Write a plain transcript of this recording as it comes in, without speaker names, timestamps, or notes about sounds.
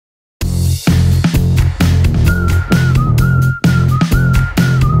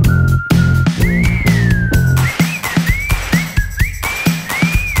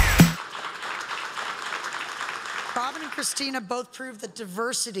Cristina both proved that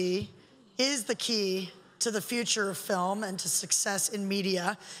diversity is the key to the future of film and to success in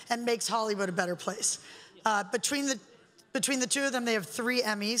media and makes Hollywood a better place. Between the two of them, they have 3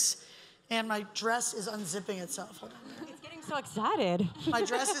 Emmys, and my dress is unzipping itself. Hold on. It's getting so excited. My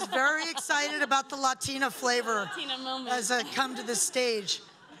dress is very excited about the Latina flavor Latina moment. as I come to this stage.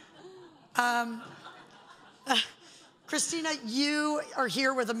 Cristina, you are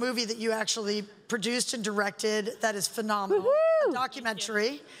here with a movie that you actually produced and directed that is phenomenal. A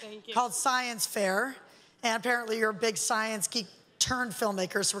documentary called Science Fair. And apparently you're a big science geek turned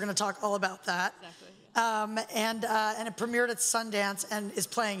filmmaker, so we're going to talk all about that. Exactly. And it premiered at Sundance and is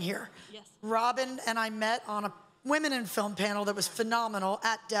playing here. Yes. Robyn and I met on a Women in Film panel that was phenomenal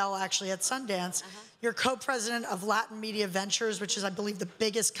at Dell, actually, at Sundance. You're co-president of Latina Media Ventures, which is, I believe, the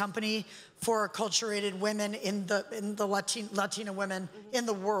biggest company for acculturated women in the Latina women in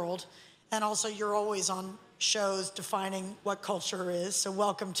the world. And also, you're always on shows defining what culture is. So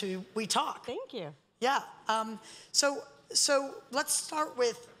welcome to WeTalk. Thank you. Yeah. So let's start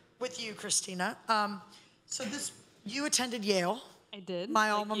with you, Cristina. You attended Yale. I did.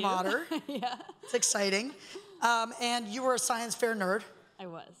 My alma mater. Yeah. It's exciting. And you were a science fair nerd. I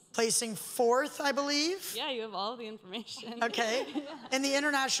was. Placing 4th, I believe. Yeah, you have all the information. Okay. Yeah. In the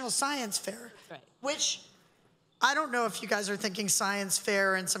International Science Fair. That's right. Which, I don't know if you guys are thinking science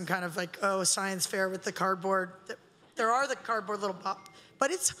fair and some kind of like, oh, science fair with the cardboard. There are the cardboard little pop,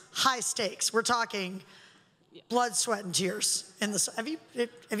 but it's high stakes. We're talking blood, sweat, and tears. Have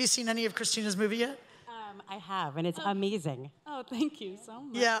you seen any of Cristina's movie yet? I have, and it's amazing. Oh, thank you so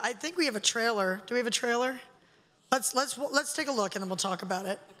much. Yeah, I think we have a trailer. Do we have a trailer? Let's take a look, and then we'll talk about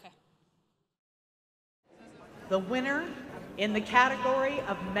it. Okay. The winner in the category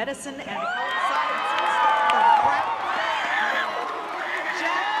of medicine and health sciences,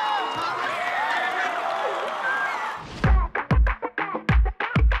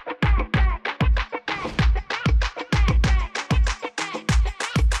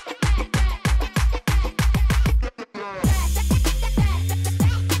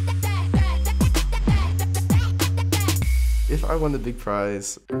 If I won the big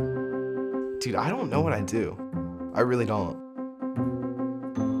prize, dude, I don't know what I'd do. I really don't.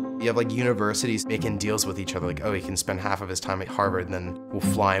 You have like universities making deals with each other, like, oh, he can spend half of his time at Harvard and then we'll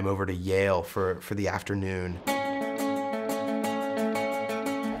fly him over to Yale for the afternoon.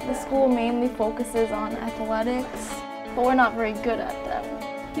 The school mainly focuses on athletics, but we're not very good at them.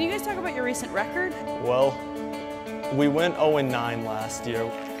 Can you guys talk about your recent record? Well, we went 0-9 last year.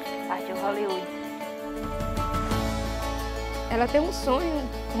 Hollywood. Ela tem sonho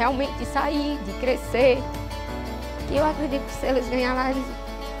realmente de sair, de crescer. E eu acredito que se eles ganharem,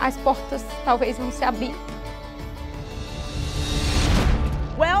 as portas talvez vão se abrir.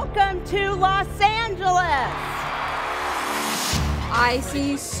 welcome to Los Angeles! I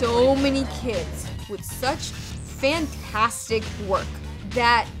see so many kids with such fantastic work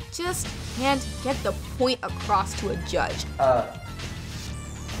that just can't get the point across to a judge. Having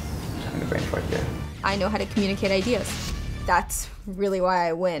a brain fart here. I know how to communicate ideas. That's really why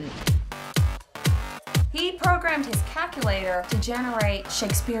I win. He programmed his calculator to generate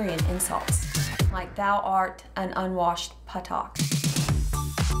Shakespearean insults, like "Thou art an unwashed pattock."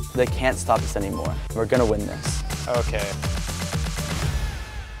 They can't stop us anymore. We're gonna win this. Okay.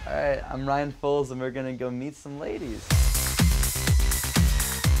 All right, I'm Ryan Foles, and we're gonna go meet some ladies.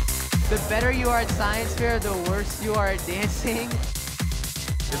 The better you are at science fair, the worse you are at dancing.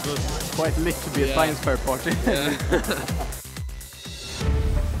 It was quite lit to be a science fair party.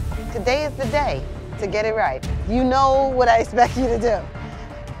 Today is the day to get it right. You know what I expect you to do.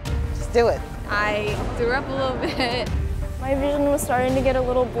 Just do it. I threw up a little bit. My vision was starting to get a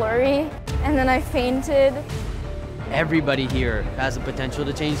little blurry, and then I fainted. Everybody here has the potential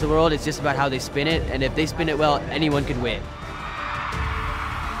to change the world. It's just about how they spin it, and if they spin it well, anyone could win.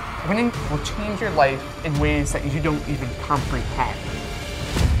 Winning will change your life in ways that you don't even comprehend.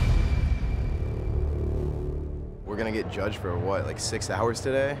 We're gonna get judged for what, like 6 hours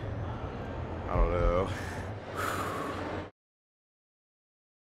today? I don't know.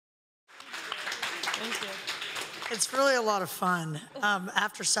 Thank you. It's really a lot of fun.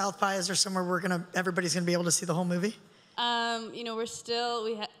 After South by, is there somewhere everybody's gonna be able to see the whole movie? You know, we're still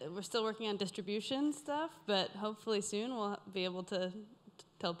working on distribution stuff, but hopefully soon we'll be able to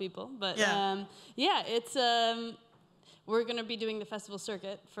tell people. But yeah, it's we're gonna be doing the festival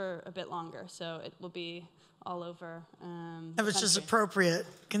circuit for a bit longer, so it will be all over. It was just appropriate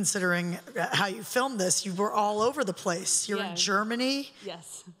considering how you filmed this. You were all over the place. You're in Germany.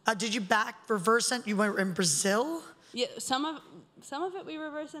 Yes. Did you reverse it? You were in Brazil? Yeah, some of it we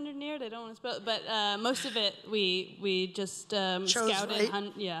reverse engineered. I don't want to spoil, but most of it we just scouted.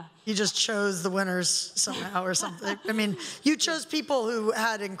 Right? Yeah. You just chose the winners somehow or something. I mean, you chose people who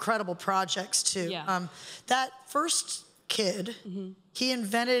had incredible projects too. Yeah. That first kid, he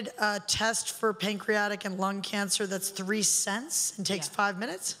invented a test for pancreatic and lung cancer that's 3 cents and takes 5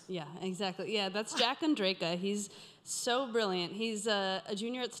 minutes. Yeah, exactly. Yeah, that's Jack Andraka. He's so brilliant. He's a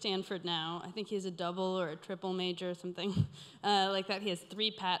junior at Stanford now. I think he has a double or a triple major or something like that. He has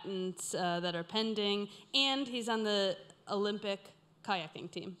 3 patents that are pending, and he's on the Olympic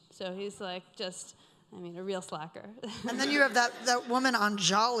kayaking team. So he's like just, I mean, a real slacker. And then you have that woman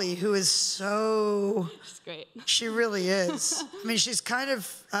Anjali who is so... She's great. She really is. I mean, she's kind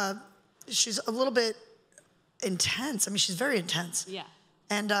of, she's a little bit intense. I mean, she's very intense. Yeah.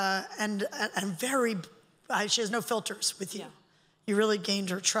 And very, she has no filters with you. Yeah. You really gained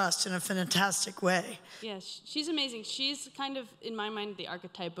her trust in a fantastic way. Yeah, she's amazing. She's kind of, in my mind, the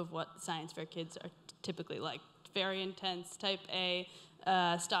archetype of what science fair kids are typically like. Very intense, type A,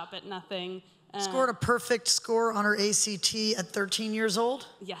 stop at nothing. Scored a perfect score on her ACT at 13 years old?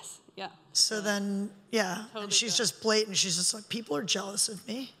 Yes, yeah. So then, yeah, Totally and she's good. just blatant. She's just like, people are jealous of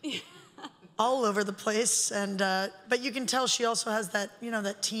me. All over the place. And but you can tell she also has that, you know,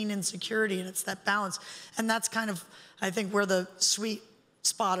 that teen insecurity, and it's that balance. And that's kind of, I think, where the sweet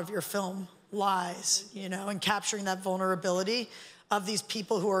spot of your film lies, you know, and capturing that vulnerability of these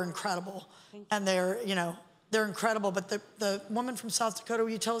people who are incredible. And they're, you know, they're incredible, but the woman from South Dakota,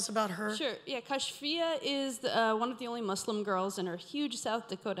 will you tell us about her? Sure, yeah, Kashfia is one of the only Muslim girls in her huge South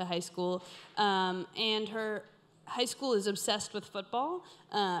Dakota high school, and her high school is obsessed with football,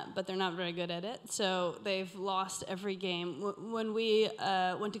 but they're not very good at it, so they've lost every game. When we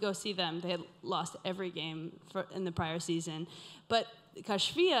went to go see them, they had lost every game in the prior season, but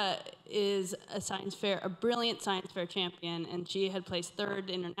Kashfia is a brilliant science fair champion, and she had placed 3rd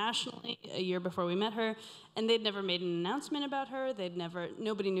internationally a year before we met her, and they'd never made an announcement about her.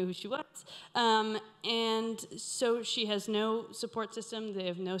 Nobody knew who she was, and so she has no support system. They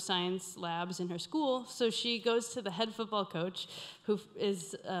have no science labs in her school, so she goes to the head football coach, who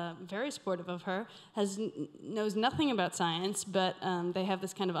is very supportive of her, knows nothing about science, but they have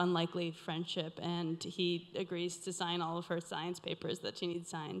this kind of unlikely friendship, and he agrees to sign all of her science papers that she needs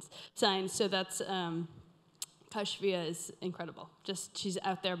signed. So that's, Kashfia is incredible. Just, she's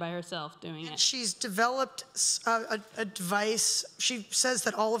out there by herself doing it. She's developed a device. She says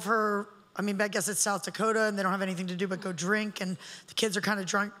that all of her, I mean, I guess it's South Dakota, and they don't have anything to do but go drink, and the kids are kind of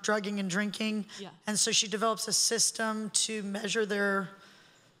drugging and drinking. Yeah. And so she develops a system to measure their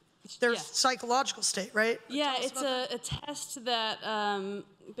psychological state, right? Yeah, it's a test that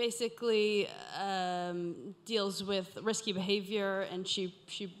basically deals with risky behavior, and she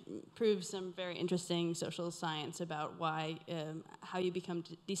proves some very interesting social science about why how you become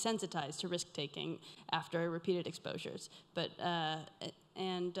desensitized to risk taking after repeated exposures. But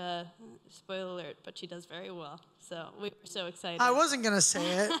spoiler alert, but she does very well. So we were so excited. I wasn't gonna say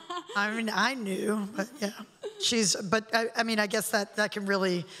it. I mean, I knew, but yeah, but I mean, I guess that can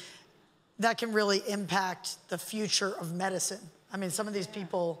really impact the future of medicine. I mean, some of these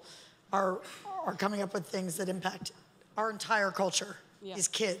people are coming up with things that impact our entire culture, these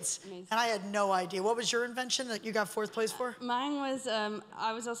kids. Amazing. And I had no idea. What was your invention that you got 4th place for? Mine was,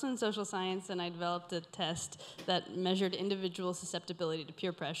 I was also in social science, and I developed a test that measured individual susceptibility to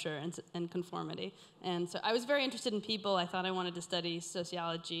peer pressure and conformity. And so I was very interested in people. I thought I wanted to study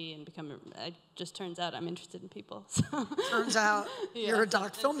sociology and it just turns out I'm interested in people. So. Turns out you're a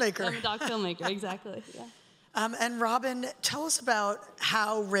doc filmmaker. I'm a doc filmmaker, exactly, yeah. And Robyn, tell us about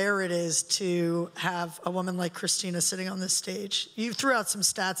how rare it is to have a woman like Cristina sitting on this stage. You threw out some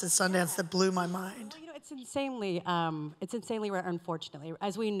stats at Sundance that blew my mind. Well, you know, it's insanely rare, unfortunately.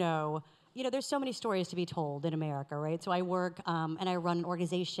 As we know, you know, there's so many stories to be told in America, right? So I work and I run an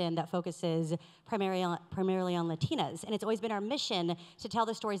organization that focuses primarily on Latinas, and it's always been our mission to tell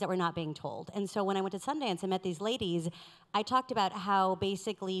the stories that were not being told. And so when I went to Sundance and met these ladies, I talked about how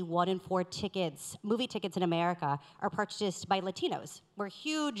basically 1 in 4 movie tickets in America are purchased by Latinos. We're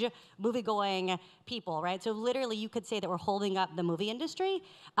huge movie-going people, right? So literally you could say that we're holding up the movie industry,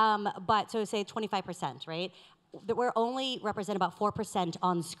 but so say 25%, right? That we're only represent about 4%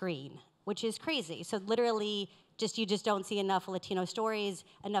 on screen, which is crazy. So literally, you just don't see enough Latino stories,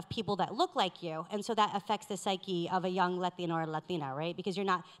 enough people that look like you, and so that affects the psyche of a young Latino or Latina, right? Because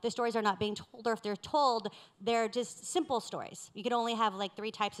the stories are not being told, or if they're told, they're just simple stories. You can only have like 3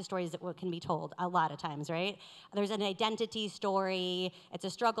 types of stories that can be told a lot of times, right? There's an identity story, it's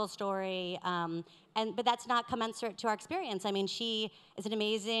a struggle story, but that's not commensurate to our experience. I mean, she is an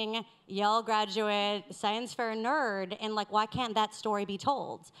amazing Yale graduate, science fair nerd, and like, why can't that story be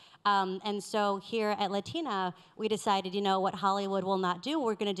told? And so here at Latina, we decided, you know, what Hollywood will not do,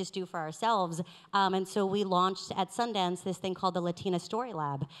 we're going to just do for ourselves. And so we launched at Sundance this thing called the Latina Story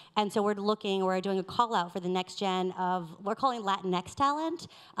Lab. And so we're doing a call out for the next gen of, we're calling Latinx talent,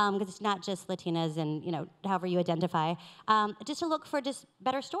 because it's not just Latinas and, you know, however you identify, just to look for just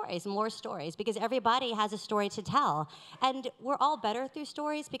better stories, more stories, because everybody has a story to tell. And we're all better through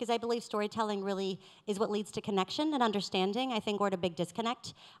stories, because I believe storytelling really is what leads to connection and understanding. I think we're at a big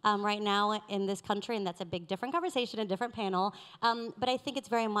disconnect right now in this country, and that's a big different conversation, a different panel. But I think it's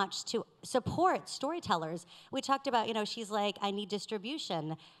very much to support storytellers. We talked about, you know, she's like, I need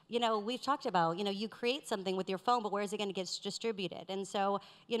distribution. You know, we've talked about, you know, you create something with your phone, but where is it going to get distributed? And so,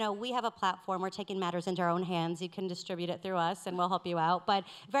 you know, we have a platform. We're taking matters into our own hands. You can distribute it through us, and we'll help you out. But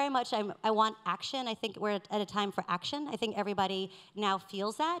very much, I want action. I think we're at a time for action. I think everybody now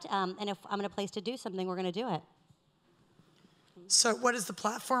feels that. And if I'm in a place to do something, we're going to do it. So what is the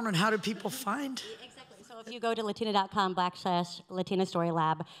platform, and how do people find? Exactly. So if you go to latina.com/Latina Story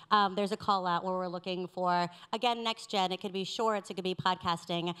Lab, there's a call out where we're looking for, again, next gen. It could be shorts, it could be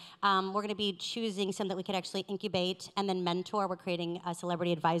podcasting. We're going to be choosing some that we could actually incubate and then mentor. We're creating a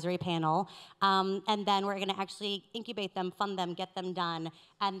celebrity advisory panel. And then we're going to actually incubate them, fund them, get them done,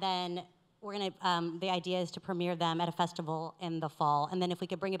 and then we're going to, the idea is to premiere them at a festival in the fall. And then if we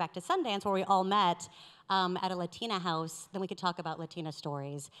could bring it back to Sundance, where we all met at a Latina house, then we could talk about Latina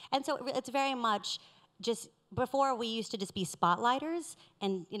stories. And so it's very much just, before we used to just be spotlighters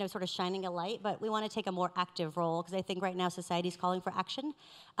and, you know, sort of shining a light, but we want to take a more active role, because I think right now society's calling for action.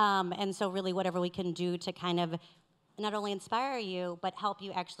 And so really whatever we can do to kind of not only inspire you, but help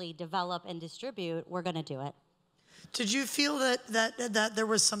you actually develop and distribute, we're going to do it. Did you feel that there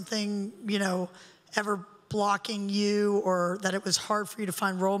was something, you know, ever blocking you, or that it was hard for you to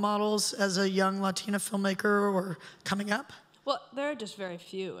find role models as a young Latina filmmaker or coming up? Well, there are just very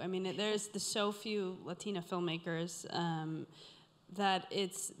few. I mean, there's so few Latina filmmakers that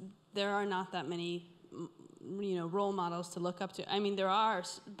there are not that many, you know, role models to look up to. I mean, there are,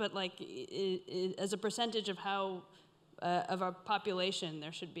 but like as a percentage of how of our population,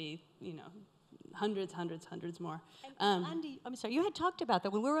 there should be, you know, hundreds more. Andy, I'm sorry, you had talked about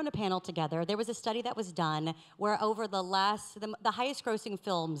that when we were on a panel together. There was a study that was done where over the highest grossing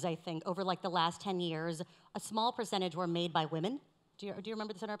films, I think, over like the last 10 years, a small percentage were made by women. Do you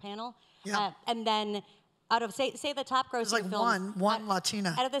remember this on our panel? Yeah. And then out of, say the top grossing films. It was like one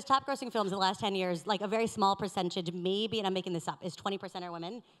Latina. Out of those top grossing films in the last 10 years, like a very small percentage, maybe, and I'm making this up, is 20% are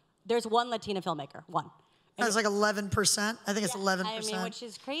women. There's one Latina filmmaker, one. That's like 11%. I think it's 11%. I mean, which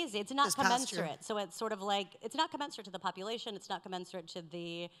is crazy. It's not commensurate. So it's sort of like, it's not commensurate to the population. It's not commensurate to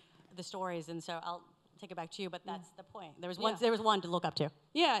the stories. And so I'll take it back to you, but that's the point. There was one to look up to.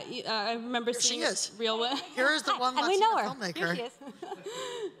 Yeah, I remember seeing Real Women. Here's the one Latina filmmaker. Here she is.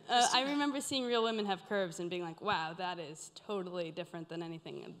 I remember seeing Real Women Have Curves and being like, wow, that is totally different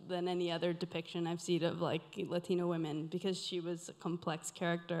than any other depiction I've seen of like Latino women, because she was a complex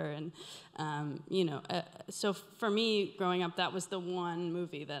character. And, you know, so for me, growing up, that was the one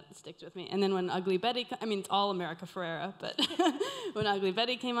movie that sticks with me. And then when Ugly Betty, I mean, it's all America Ferrera, but when Ugly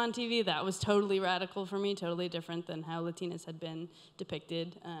Betty came on TV, that was totally radical for me, totally different than how Latinas had been depicted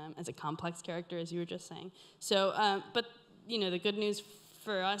as a complex character, as you were just saying. So, but, you know, the good news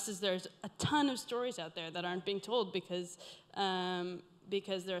for us is there's a ton of stories out there that aren't being told because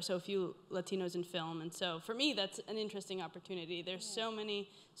there are so few Latinos in film. And so for me, that's an interesting opportunity. There's so many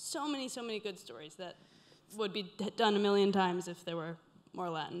good stories that would be done a million times if there were more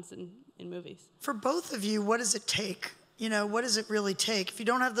Latins in movies. For both of you, what does it take? You know, what does it really take? If you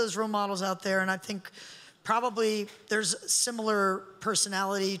don't have those role models out there, and I think probably there's similar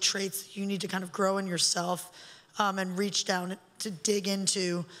personality traits that you need to kind of grow in yourself and reach down to dig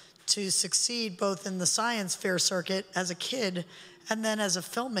into to succeed both in the science fair circuit as a kid and then as a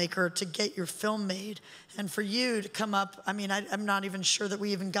filmmaker to get your film made. And for you to come up, I mean, I'm not even sure that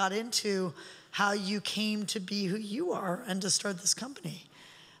we even got into how you came to be who you are and to start this company.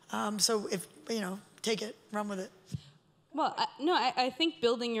 So if, you know, take it, run with it. Well, I think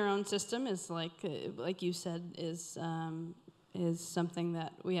building your own system is like you said, is something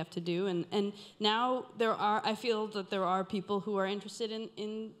that we have to do. And now I feel that there are people who are interested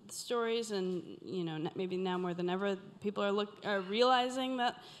in stories, and you know, maybe now more than ever, people are realizing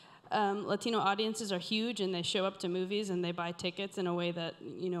that Latino audiences are huge, and they show up to movies and they buy tickets in a way that,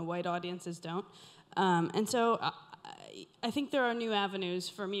 you know, white audiences don't. And so I think there are new avenues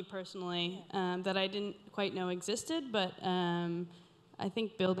for me personally that I didn't quite know existed, but I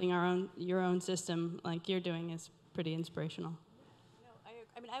think building your own system like you're doing is pretty inspirational.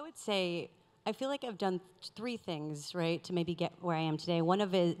 I mean, I would say I feel like I've done 3 things, right, to maybe get where I am today. One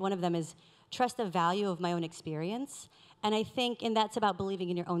of them is trust the value of my own experience. And I think, and that's about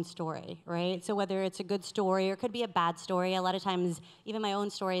believing in your own story, right? So whether it's a good story or it could be a bad story, a lot of times, even my own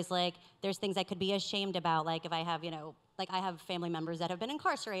story is like, there's things I could be ashamed about, like if I have, like I have family members that have been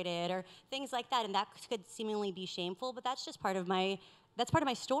incarcerated or things like that, and that could seemingly be shameful, but that's just part of my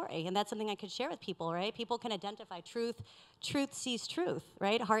story, and that's something I could share with people, right? People can identify truth. Truth sees truth,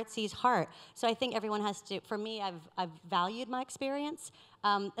 right? Heart sees heart. So I think everyone has to, for me, I've valued my experience.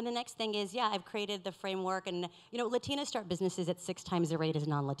 And the next thing is, I've created the framework, and Latinas start businesses at 6 times the rate as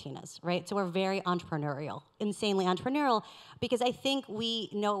non-Latinas, right? So we're very entrepreneurial, insanely entrepreneurial, because I think we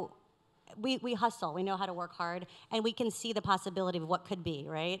know, we hustle, we know how to work hard, and we can see the possibility of what could be,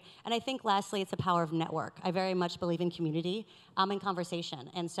 right? And I think lastly, it's the power of network. I very much believe in community, in conversation.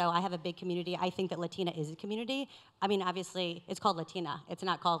 And so I have a big community. I think that Latina is a community. I mean, obviously, it's called Latina. It's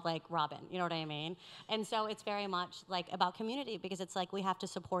not called like Robyn, you know what I mean? And so it's very much like about community, because it's like we have to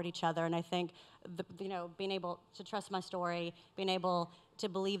support each other. And I think, being able to trust my story, being able to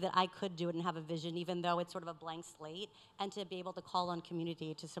believe that I could do it and have a vision, even though it's sort of a blank slate, and to be able to call on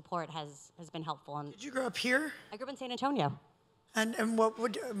community to support has been helpful. And did you grow up here? I grew up in San Antonio. And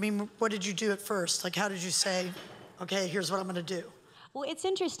what did you do at first? Like, how did you say, okay, here's what I'm going to do? Well, it's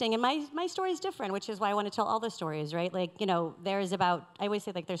interesting, and my story is different, which is why I want to tell all the stories, right? Like, there's I always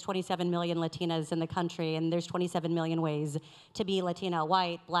say, like, there's 27 million Latinas in the country, and there's 27 million ways to be Latina: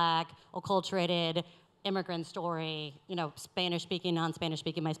 white, black, acculturated, immigrant story, Spanish speaking, non-Spanish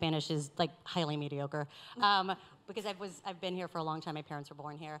speaking. My Spanish is like highly mediocre, because I've been here for a long time. My parents were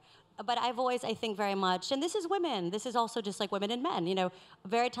born here, but I've always, I think, very much, and this is women. This is also just like women and men.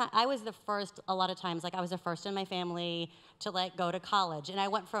 I was the first. A lot of times, like I was the first in my family to go to college, and I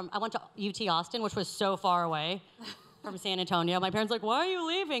went to UT Austin, which was so far away from San Antonio. My parents were like, why are you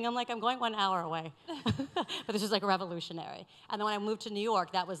leaving? I'm like, I'm going 1 hour away. But this was like revolutionary. And then when I moved to New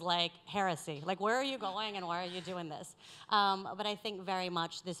York, that was like heresy. Like, where are you going and why are you doing this? But I think very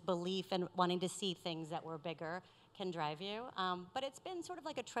much this belief and wanting to see things that were bigger can drive you. But it's been sort of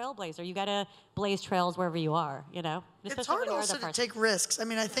like a trailblazer. You gotta blaze trails wherever you are, It's hard also to take risks. I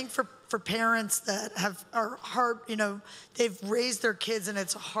mean, I think for parents that are hard, they've raised their kids and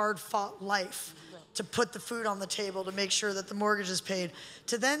it's a hard-fought life. To put the food on the table, to make sure that the mortgage is paid,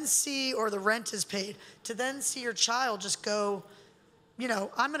 to then see, or the rent is paid, to then see your child just go,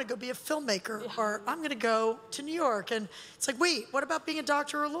 I'm gonna go be a filmmaker, or I'm gonna go to New York. And it's like, wait, what about being a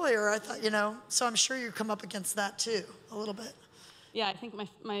doctor or a lawyer? I thought, so I'm sure you come up against that too, a little bit. Yeah, I think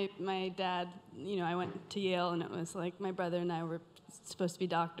my dad, I went to Yale, and it was like my brother and I were supposed to be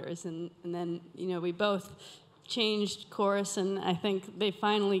doctors, and then, we both changed course, and I think they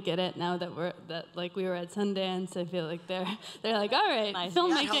finally get it now that we were at Sundance. I feel like they're like, all right,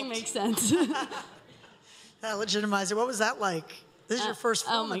 filmmaking makes sense. That legitimized it. What was that like? This is your first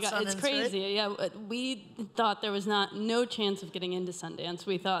film. Oh my God, it's crazy. Right? Yeah, we thought there was no chance of getting into Sundance.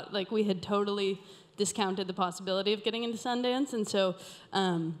 We thought we had totally discounted the possibility of getting into Sundance, and so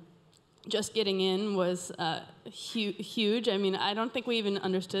just getting in was huge. I mean, I don't think we even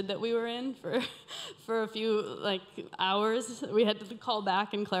understood that we were in for a few hours. We had to call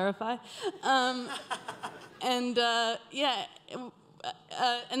back and clarify. And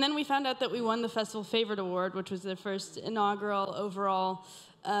then we found out that we won the Festival Favorite Award, which was the first inaugural overall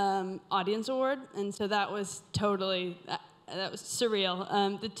audience award. And so that was totally, that was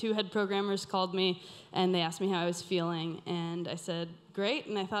surreal. The 2 head programmers called me and they asked me how I was feeling. And I said, great.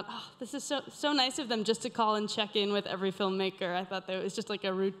 And I thought, this is so nice of them just to call and check in with every filmmaker. I thought that it was just like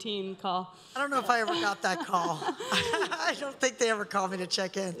a routine call. I don't know if I ever got that call. I don't think they ever called me to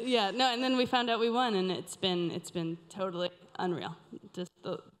check in. Yeah, no, and then we found out we won, and it's been totally unreal.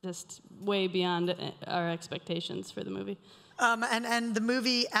 Just way beyond our expectations for the movie. And the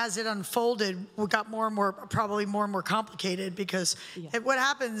movie, as it unfolded, got probably more and more complicated, because what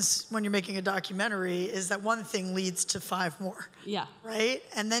happens when you're making a documentary is that one thing leads to 5 more. Yeah. Right?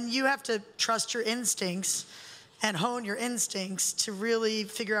 And then you have to trust your instincts and hone your instincts to really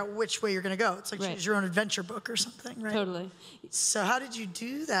figure out which way you're going to go. It's like choose your own adventure book or something, right? Totally. So how did you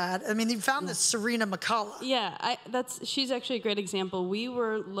do that? I mean, you found this Serena McCullough. Yeah, she's actually a great example. We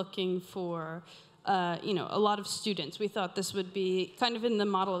were looking for a lot of students. We thought this would be kind of in the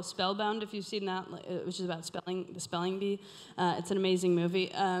model of Spellbound, if you've seen that, which is about the spelling bee. It's an amazing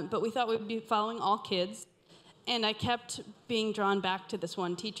movie. But we thought we'd be following all kids. And I kept being drawn back to this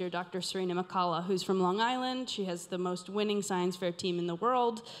one teacher, Dr. Serena McCullough, who's from Long Island. She has the most winning science fair team in the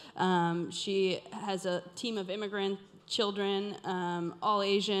world. She has a team of immigrant children, all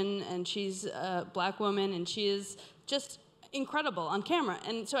Asian, and she's a black woman, and she is just incredible on camera.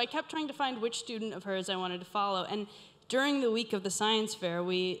 And so I kept trying to find which student of hers I wanted to follow. And during the week of the science fair,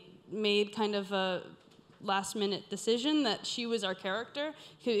 we made kind of a last-minute decision that she was our character,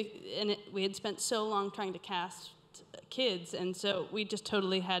 we had spent so long trying to cast kids, and so we just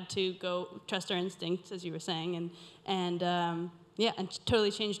totally had to go trust our instincts, as you were saying, and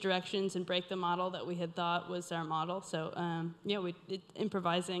totally change directions and break the model that we had thought was our model. So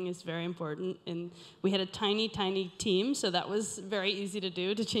improvising is very important, and we had a tiny team, so that was very easy to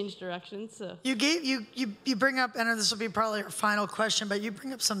do, to change directions. So you bring up, and this will be probably our final question, but you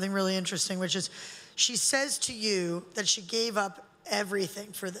bring up something really interesting, which is she says to you that she gave up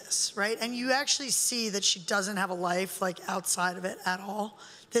everything for this, right? And you actually see that she doesn't have a life like outside of it at all.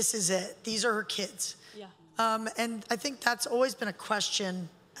 This is it. These are her kids. Yeah. And I think that's always been a question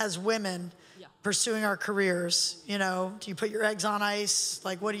as women pursuing our careers. You know, do you put your eggs on ice?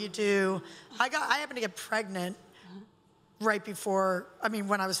 Like, what do you do? I happened to get pregnant right before,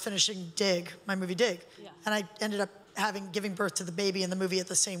 when I was finishing Dig, my movie Dig. Yeah. And I ended up giving birth to the baby in the movie at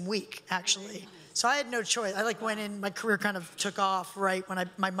the same week, actually. So I had no choice. I went in, my career kind of took off right when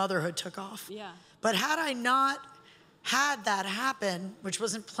my motherhood took off. Yeah. But had I not had that happen, which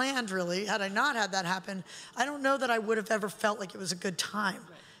wasn't planned really, had I not had that happen, I don't know that I would have ever felt like it was a good time.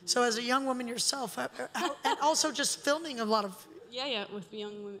 Right. So as a young woman yourself, and also just filming a lot of... Yeah, with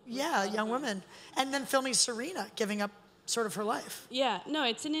young women. Yeah, young women. And then filming Serena, giving up sort of her life. Yeah, no,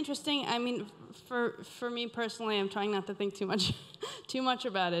 it's an interesting, for me personally, I'm trying not to think too much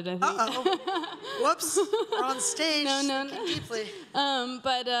about it, I think. Uh-oh. Whoops, we're on stage. No. Deeply. I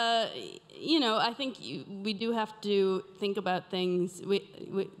think we do have to think about things.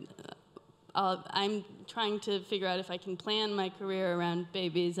 I'm trying to figure out if I can plan my career around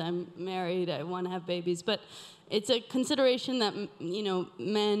babies. I'm married, I want to have babies, but it's a consideration that,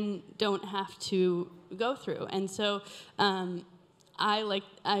 men don't have to go through. And so I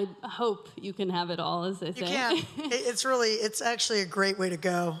hope you can have it all, as they say. You can. It's actually a great way to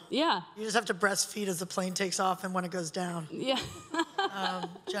go. Yeah. You just have to breastfeed as the plane takes off and when it goes down. Yeah.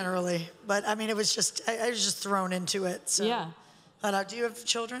 Generally. But it was just, I was just thrown into it. So. Yeah. But do you have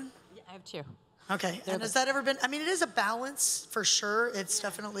children? Yeah, I have 2. Okay. And has that ever been, it is a balance for sure. It's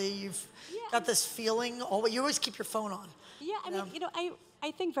definitely, you've got this feeling, you always keep your phone on. Yeah, I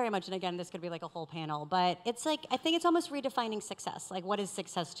think very much, and again, this could be like a whole panel, but it's like, I think it's almost redefining success. Like, what is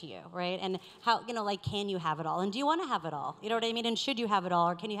success to you, right? And how, can you have it all? And do you want to have it all? You know what I mean? And should you have it all,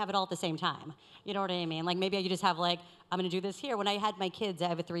 or can you have it all at the same time? You know what I mean? Like, maybe you just have I'm going to do this here. When I had my kids, I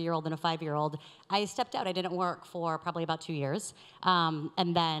have a 3-year-old and a 5-year-old, I stepped out. I didn't work for probably about 2 years.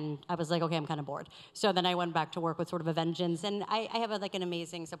 And then I was like, okay, I'm kind of bored. So then I went back to work with sort of a vengeance. And I have an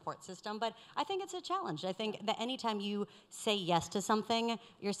amazing support system. But I think it's a challenge. I think that anytime you say yes to something,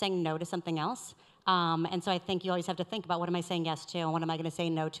 you're saying no to something else. And so I think you always have to think about, what am I saying yes to and what am I going to say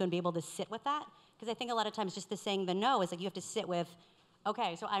no to, and be able to sit with that. Because I think a lot of times just saying the no is you have to sit with,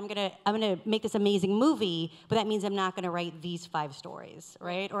 okay, so I'm gonna make this amazing movie, but that means I'm not gonna write these 5 stories,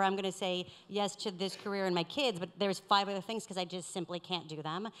 right? Or I'm gonna say yes to this career and my kids, but there's 5 other things because I just simply can't do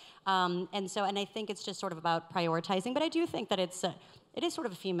them. And I think it's just sort of about prioritizing, but I do think that it is sort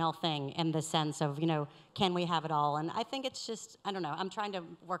of a female thing in the sense of, can we have it all? And I think it's just, I don't know, I'm trying to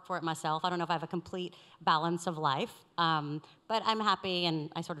work for it myself. I don't know if I have a complete balance of life, but I'm happy,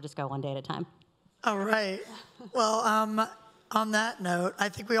 and I sort of just go one day at a time. All right. Well, on that note, I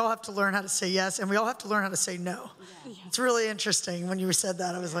think we all have to learn how to say yes, and we all have to learn how to say no. Yeah. It's really interesting when you said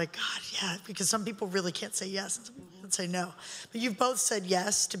that. I was like, God, yeah, because some people really can't say yes and some people can't say no. But you've both said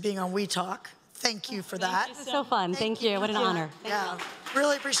yes to being on WeTalk. Thank you for that. It was so fun. Thank you. What an honor. Yeah,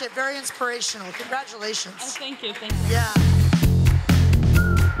 really appreciate it. Very inspirational. Congratulations. Oh, thank you. Thank you. Yeah.